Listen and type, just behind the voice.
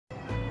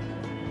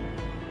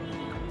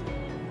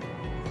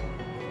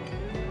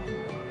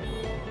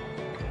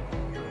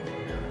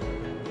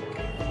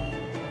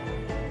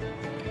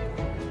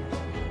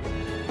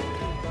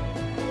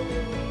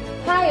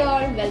Hi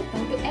all,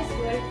 welcome to S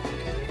World.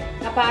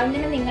 അപ്പോൾ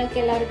അതിന് നിങ്ങൾക്ക്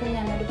എല്ലാവർക്കും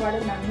ഞാൻ ഒരുപാട്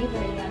നന്ദി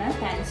പറയുകയാണ്.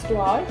 താങ്ക്സ് ടു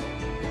ആൾ.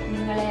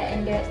 നിങ്ങൾ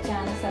എൻ്റെ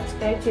ചാനൽ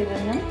സബ്സ്ക്രൈബ്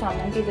ചെയ്തതിനും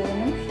കമൻറ്റ്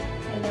ചെയ്തതിനും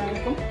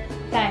എല്ലാവർക്കും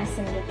താങ്ക്സ്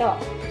ഉണ്ട് കേട്ടോ.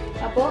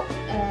 അപ്പോൾ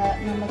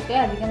നമുക്ക്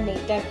അധികം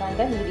ലേറ്റ്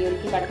ആക്കാണ്ട്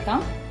വീഡിയോയിലേക്ക്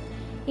കിടക്കാം.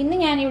 ഇന്ന്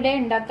ഞാനിവിടെ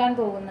ഉണ്ടാക്കാൻ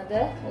പോകുന്നത്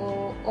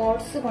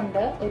ഓട്സ്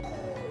കൊണ്ട്.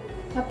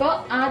 അപ്പോൾ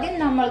ആദ്യം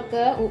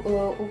നമ്മൾക്ക്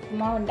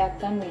ഉപ്മാവ്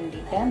ഉണ്ടാക്കാൻ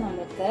വേണ്ടിയിട്ട്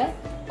നമുക്ക്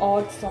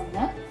ഓട്സ്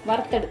ഒന്ന്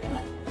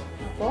വറുത്തെടുക്കണം.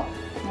 അപ്പോൾ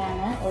ഞാൻ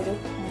ഒരു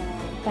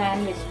പാൻ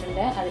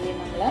വെച്ചിട്ടുണ്ട്. അതിൽ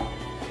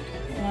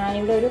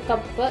ഞാനിവിടെ ഒരു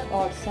കപ്പ്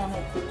ഓട്സാണ്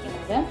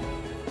എടുത്തിരിക്കുന്നത്.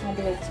 അത്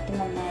വെച്ചിട്ട്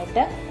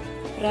നന്നായിട്ട്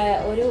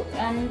ഒരു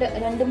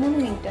 2-3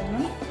 മിനിറ്റ്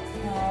ഒന്ന്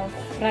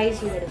ഫ്രൈ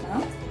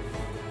ചെയ്തെടുക്കണം.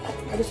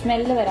 ഒരു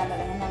സ്മെല്ല് വരാൻ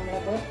തുടങ്ങും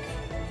നമ്മളത്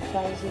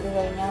ഫ്രൈ ചെയ്ത്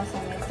കഴിഞ്ഞ ആ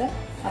സമയത്ത്.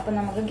 അപ്പം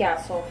നമുക്ക്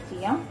ഗ്യാസ് ഓഫ്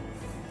ചെയ്യാം.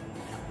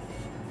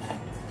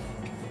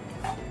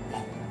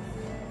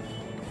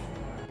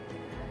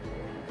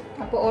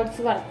 അപ്പോൾ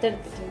ഓട്സ്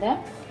വറുത്തെടുത്തിട്ടുണ്ട്.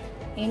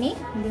 ഇനി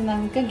ഇത്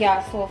നമുക്ക്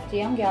ഗ്യാസ് ഓഫ്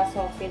ചെയ്യാം. ഗ്യാസ്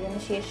ഓഫ്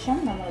ചെയ്തതിന് ശേഷം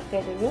നമ്മൾക്ക്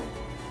ഇതൊരു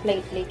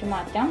പ്ലേറ്റിലേക്ക്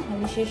മാറ്റാം.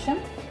 അതിനുശേഷം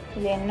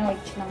ഇത് എണ്ണ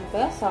ഒഴിച്ച്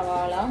നമുക്ക്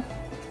സവാള,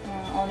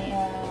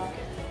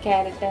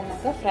 ക്യാരറ്റ്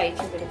എന്നൊക്കെ ഫ്രൈ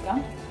ചെയ്തെടുക്കാം,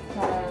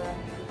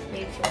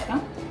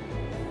 വേവിച്ചെടുക്കാം.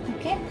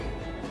 ഓക്കെ,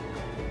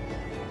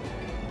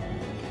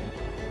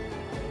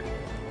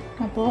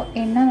 അപ്പോൾ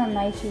എണ്ണ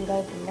നന്നായി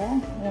ചൂടായിട്ടുണ്ട്.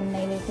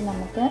 എണ്ണയിലേക്ക്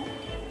നമുക്ക്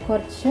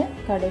കുറച്ച്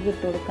കടുക്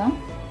ഇട്ട് കൊടുക്കാം.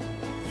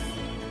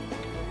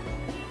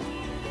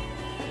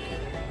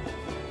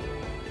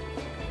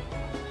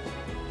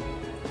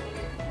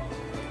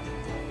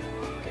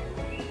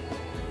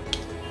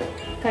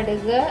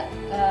 കടുക്,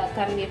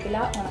 കറിവേപ്പില,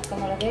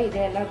 ഉണക്കമുളക്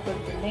ഇതെല്ലാം ഇട്ട്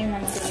കൊടുത്തിട്ടുണ്ട്.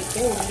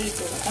 നമുക്കിതിലേക്ക് ഉള്ളി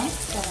ഇട്ട് കൊടുക്കാം.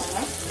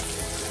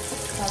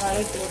 സവാള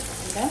ഇട്ട്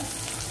കൊടുത്തിട്ടുണ്ട്.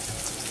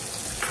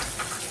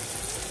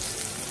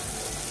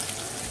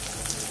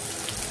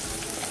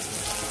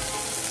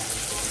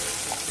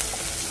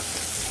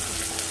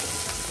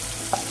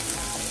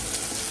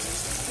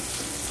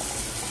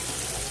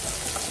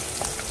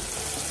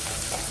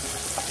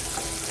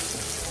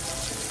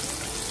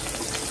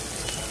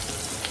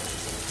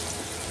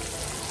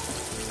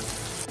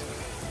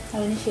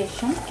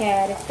 അതിനുശേഷം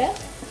ക്യാരറ്റ്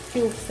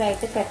ക്യൂബ്സ്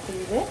ആയിട്ട് കട്ട്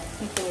ചെയ്ത്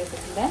ഇട്ട്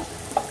കൊടുത്തിട്ടുണ്ട്.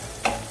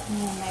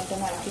 നന്നായിട്ട്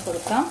ഇളക്കി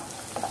കൊടുക്കാം.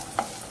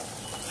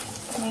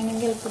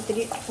 വേണമെങ്കിൽ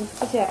ഒത്തിരി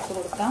ഉപ്പ് ചേർത്ത്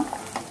കൊടുക്കാം.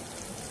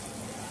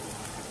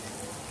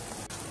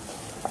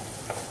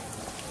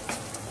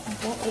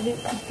 അപ്പോൾ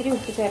ഇത്തിരി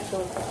ഉപ്പ് ചേർത്ത്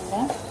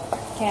കൊടുത്തിട്ടുണ്ട്.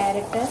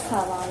 ക്യാരറ്റ്,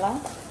 സവാള,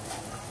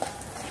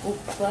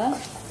 ഉപ്പ്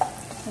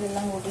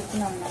ഇതെല്ലാം കൂടിയിട്ട്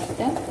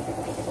നന്നായിട്ട്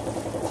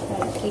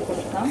ഇളക്കി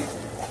കൊടുക്കാം.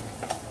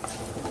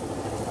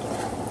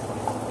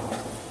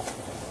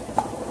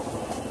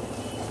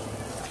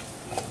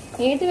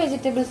 ഏത്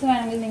വെജിറ്റബിൾസ്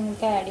വേണമെങ്കിൽ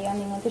നിങ്ങൾക്ക് ആഡ് ചെയ്യാം.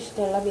 നിങ്ങൾക്ക്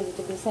ഇഷ്ടമുള്ള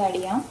വെജിറ്റബിൾസ് ആഡ്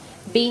ചെയ്യാം.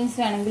 ബീൻസ്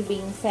വേണമെങ്കിൽ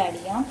ബീൻസ് ആഡ്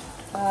ചെയ്യാം.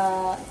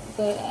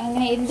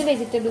 അങ്ങനെ എന്ത്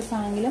വെജിറ്റബിൾസ്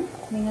ആണെങ്കിലും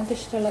നിങ്ങൾക്ക്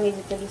ഇഷ്ടമുള്ള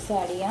വെജിറ്റബിൾസ്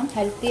ആഡ് ചെയ്യാം.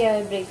 ഹെൽത്തി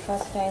ആയ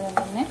ബ്രേക്ക്ഫാസ്റ്റ്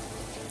ആയതുകൊണ്ട് തന്നെ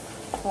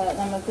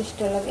നമുക്ക്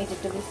ഇഷ്ടമുള്ള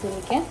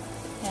വെജിറ്റബിൾസിലേക്ക്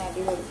ആഡ്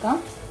ചെയ്ത് കൊടുക്കാം.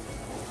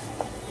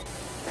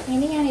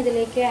 ഇനി ഞാൻ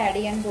ഇതിലേക്ക് ആഡ്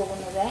ചെയ്യാൻ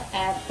പോകുന്നത്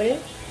ആപ്പിൾ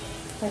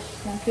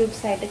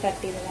ക്യൂബ്സ് ആയിട്ട്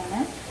കട്ട് ചെയ്തതാണ്.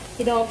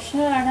 ഇത്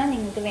ഓപ്ഷണലാണ്,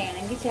 നിങ്ങൾക്ക്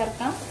വേണമെങ്കിൽ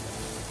ചേർക്കാം.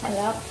 അല്ല,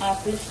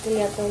 ആപ്പിൾ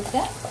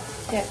ഇഷ്ടമില്ലാത്തവർക്ക്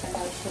ചേർക്കേണ്ട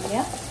ആവശ്യമില്ല.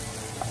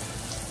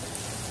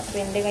 അപ്പോൾ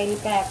എൻ്റെ കയ്യിൽ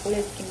ഇപ്പോൾ ആപ്പിൾ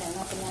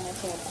വെക്കുന്നുണ്ടായിരുന്നു, അപ്പോൾ ഞാൻ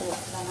ചേർത്ത്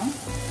കൊടുത്തതാണ്.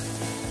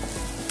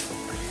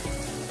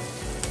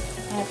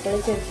 ആപ്പിൾ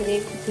ചെറിയ ചെറിയ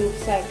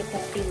ക്യൂബ്സ് ആയിട്ട്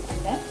കട്ട്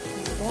ചെയ്തിട്ടുണ്ട്.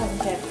 നമുക്ക് അതും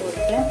ചേർത്ത്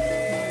കൊടുത്ത്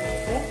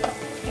നമുക്ക്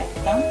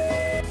ചേർക്കാം.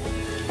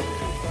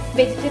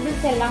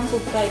 വെജിറ്റബിൾസ് എല്ലാം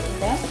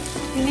കുക്കായിട്ടുണ്ട്.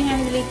 പിന്നെ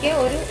ഞാനിതിലേക്ക്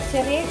ഒരു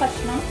ചെറിയ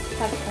കഷ്ണം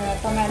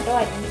ടൊമാറ്റോ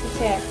അരിഞ്ഞിട്ട്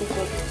ചേർത്ത്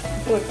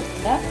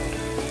കൊടുത്തിട്ടുണ്ട്.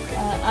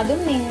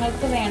 അതും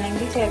നിങ്ങൾക്ക്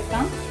വേണമെങ്കിൽ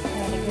ചേർക്കാം,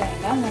 വേണമെങ്കിൽ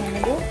വേണ്ട.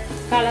 ഞാനൊരു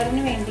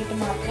കളറിന് വേണ്ടിയിട്ട്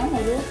മാത്രം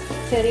ഒരു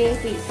ചെറിയ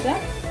പീസ്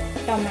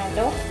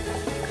ടൊമാറ്റോ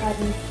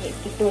അരിഞ്ഞിട്ട്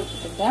ഇട്ട്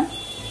കൊടുത്തിട്ടുണ്ട്.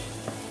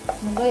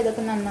 അപ്പോൾ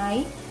ഇതൊക്കെ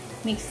നന്നായി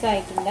മിക്സ്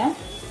ആയിട്ടുണ്ട്.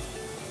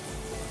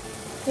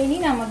 ഇനി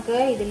നമുക്ക്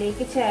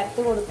ഇതിലേക്ക് ചേർത്ത്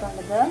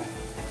കൊടുക്കേണ്ടത്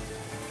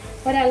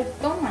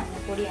ഒരല്പം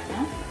മഞ്ഞൾപ്പൊടിയാണ്.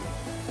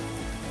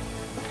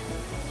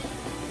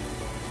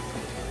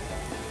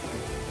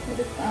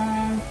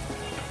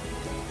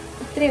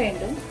 ഇത്ര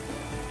വേണ്ടു,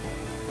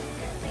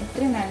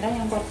 ഇത്രയും വേണ്ട,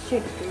 ഞാൻ കുറച്ച്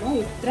എടുത്തുള്ളൂ.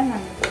 ഇത്ര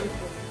മഞ്ഞൾപ്പൊടി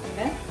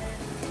കൊടുത്തിട്ടുണ്ട്.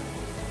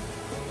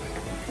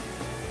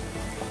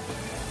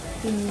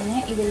 പിന്നെ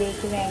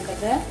ഇതിലേക്ക്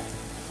വേണ്ടത്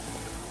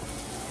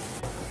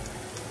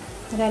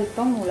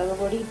ഒരല്പം മുളക്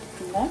പൊടി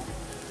ഇട്ടിട്ടുണ്ട്.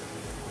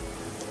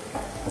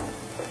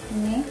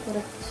 പിന്നെ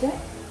കുറച്ച്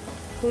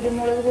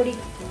കുരുമുളക് പൊടി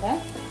ഇട്ടിട്ടുണ്ട്.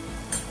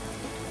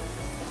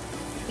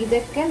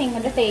 ഇതൊക്കെ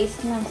നിങ്ങളുടെ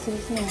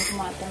ടേസ്റ്റിനനുസരിച്ച് നിങ്ങൾക്ക്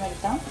മാറ്റം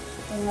വരുത്താം.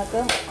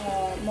 നിങ്ങൾക്ക്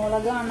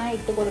മുളകാണ്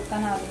ഇട്ട്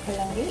കൊടുക്കാൻ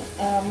ആഗ്രഹമില്ലെങ്കിൽ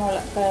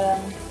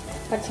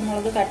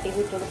പച്ചമുളക് കട്ട് ചെയ്ത്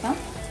ഇട്ട് കൊടുക്കാം.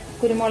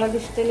 കുരുമുളക്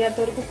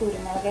ഇഷ്ടമില്ലാത്തവർക്ക്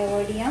കുരുമുളക്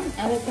അവോയ്ഡ് ചെയ്യാം.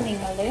 അതൊക്കെ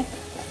നിങ്ങളുടെ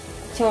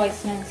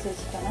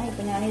ചോയ്സിനനുസരിച്ചിട്ടാണ്.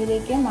 ഇപ്പം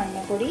ഞാനിതിലേക്ക്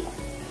മഞ്ഞൾപ്പൊടി,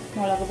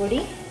 മുളക് പൊടി,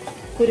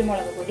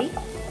 കുരുമുളക് പൊടി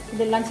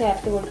ഇതെല്ലാം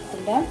ചേർത്ത്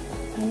കൊടുത്തിട്ടുണ്ട്.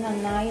 ഇനി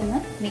നന്നായി ഒന്ന്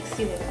മിക്സ്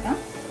ചെയ്തെടുക്കാം.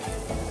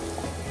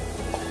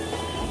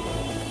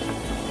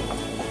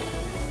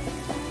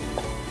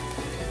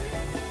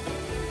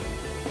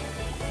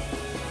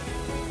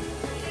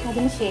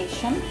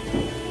 അതിനുശേഷം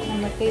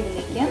നമുക്ക്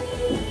ഇതിലേക്ക്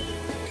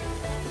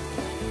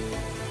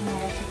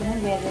ആവശ്യത്തിന്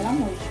വെള്ളം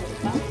ഒഴിച്ചു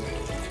കൊടുക്കാം.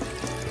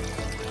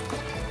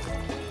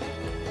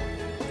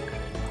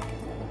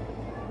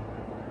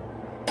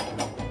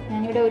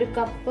 ഞാനിവിടെ 1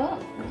 കപ്പ്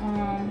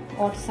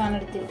ഓട്സാണ്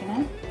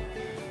എടുത്തിരിക്കുന്നത്.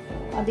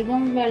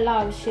 അധികം വെള്ളം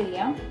ആവശ്യമില്ല.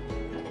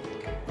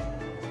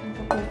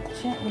 അപ്പോൾ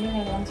കുറച്ച് ഇതിൽ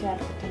വെള്ളം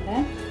ചേർത്തിട്ടുണ്ട്.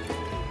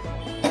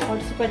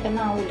 ഓട്സ്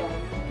പെട്ടെന്ന് ആവുമല്ലോ,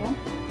 അപ്പോൾ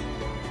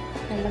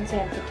വെള്ളം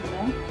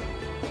ചേർത്തിട്ടുണ്ട്.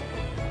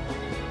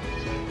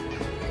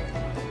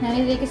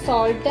 ഞാനിതിലേക്ക്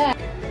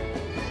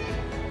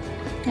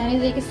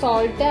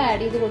സോൾട്ട്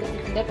ആഡ് ചെയ്ത്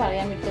കൊടുത്തിട്ടുണ്ട്.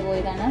 പറയാൻ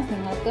വിട്ടുപോയതാണ്.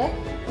 നിങ്ങൾക്ക്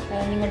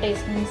നിങ്ങളുടെ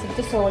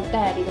ടേസ്റ്റിനനുസരിച്ച് സോൾട്ട്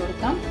ആഡ് ചെയ്ത്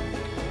കൊടുക്കാം.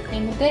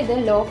 എന്നിട്ട് ഇത്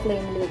ലോ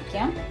ഫ്ലെയിമിൽ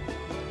വെക്കാം.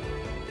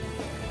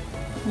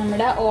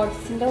 നമ്മുടെ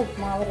ഓട്സിൻ്റെ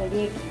ഉപ്മാവ് റെഡി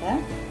ആയിട്ടുണ്ട്.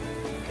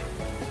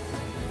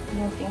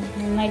 നോക്കി,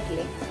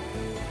 നന്നായിട്ടില്ലേ?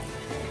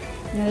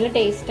 നല്ല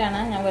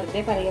ടേസ്റ്റാണ്. ഞാൻ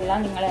വെറുതെ പറയില്ല,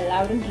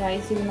 നിങ്ങളെല്ലാവരും ട്രൈ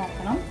ചെയ്ത്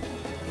നോക്കണം.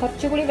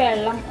 കുറച്ചുകൂടി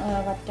വെള്ളം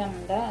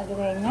വറ്റാനുണ്ട്. അത്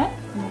കഴിഞ്ഞാൽ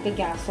നമുക്ക്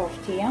ഗ്യാസ് ഓഫ്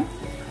ചെയ്യാം.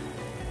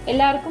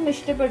 എല്ലാവർക്കും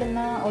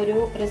ഇഷ്ടപ്പെടുന്ന ഒരു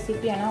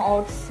റെസിപ്പിയാണ്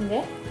ഓട്സിൻ്റെ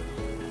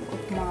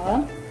ഉപ്മാവ്.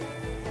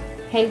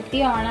 ഹെൽത്തി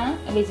ആണ്.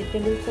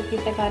 വെജിറ്റബിൾസ് ഒക്കെ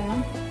ഇട്ട കാരണം,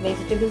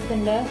 വെജിറ്റബിൾസ്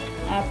ഉണ്ട്,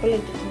 ആപ്പിൾ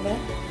ഇട്ടിട്ടുണ്ട്.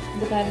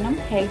 ഇത് കാരണം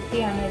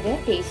ഹെൽത്തിയാണ്, ഇത്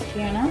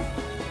ടേസ്റ്റിയാണ്.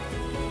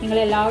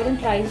 നിങ്ങളെല്ലാവരും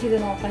ട്രൈ ചെയ്ത്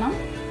നോക്കണം.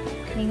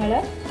 നിങ്ങൾ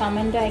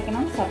കമൻറ്റ്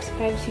അയക്കണം,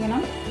 സബ്സ്ക്രൈബ്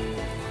ചെയ്യണം.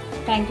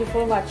 Thank you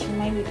for watching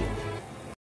my video.